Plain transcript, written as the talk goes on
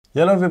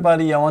Hello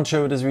everybody, I want to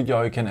show you this video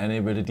how you can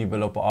enable the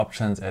developer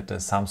options at the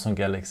Samsung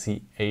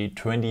Galaxy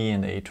A20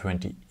 and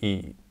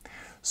A20e.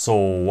 So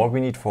what we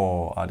need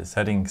for are the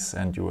settings,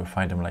 and you will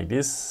find them like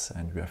this,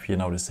 and we have here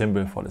now the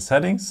symbol for the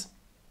settings.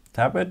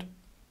 Tap it.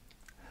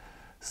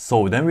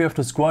 So then we have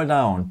to scroll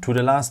down to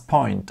the last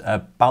point,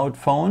 about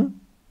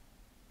phone.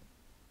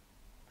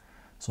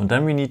 So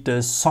then we need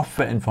the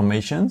software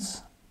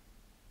informations,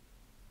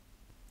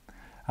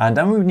 and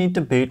then we need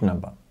the build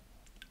number.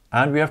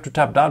 And we have to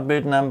tap that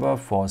build number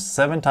for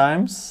 7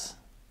 times.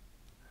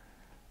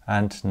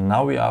 And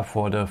now we are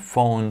for the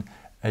phone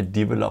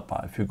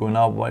developer. If you go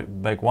now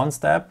back one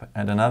step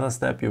and another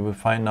step, you will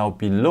find now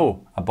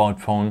below about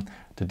phone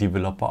the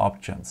developer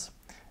options.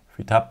 If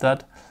we tap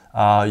that,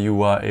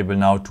 you are able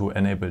now to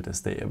enable the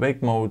stay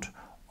awake mode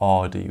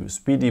or the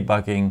USB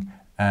debugging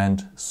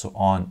and so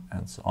on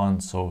and so on.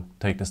 So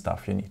take the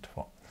stuff you need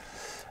for.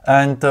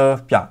 And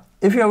yeah.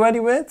 If you're ready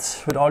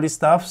with all these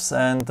stuffs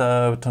and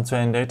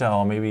transferring data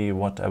or maybe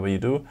whatever you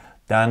do,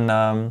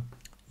 then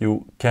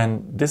you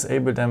can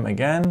disable them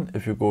again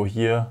if you go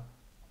here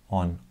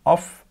on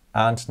off,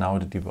 and now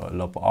the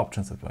developer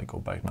options, if I go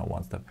back now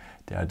one step,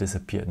 they are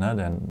disappeared. No?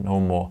 Then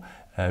no more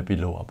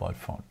below about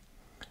phone.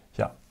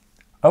 Yeah.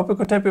 I hope I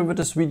could help you with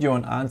this video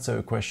and answer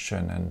a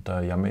question, and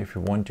yeah, maybe if you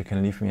want, you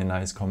can leave me a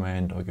nice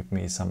comment or give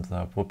me some thumbs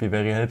up. Would be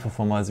very helpful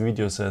for my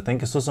videos.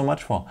 Thank you so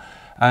much for.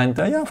 And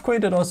yeah, I've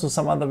created also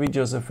some other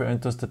videos if you're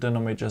interested in,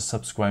 or maybe just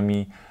subscribe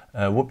me.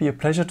 Would be a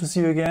pleasure to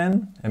see you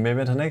again, and maybe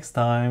until next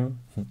time.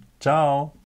 Ciao.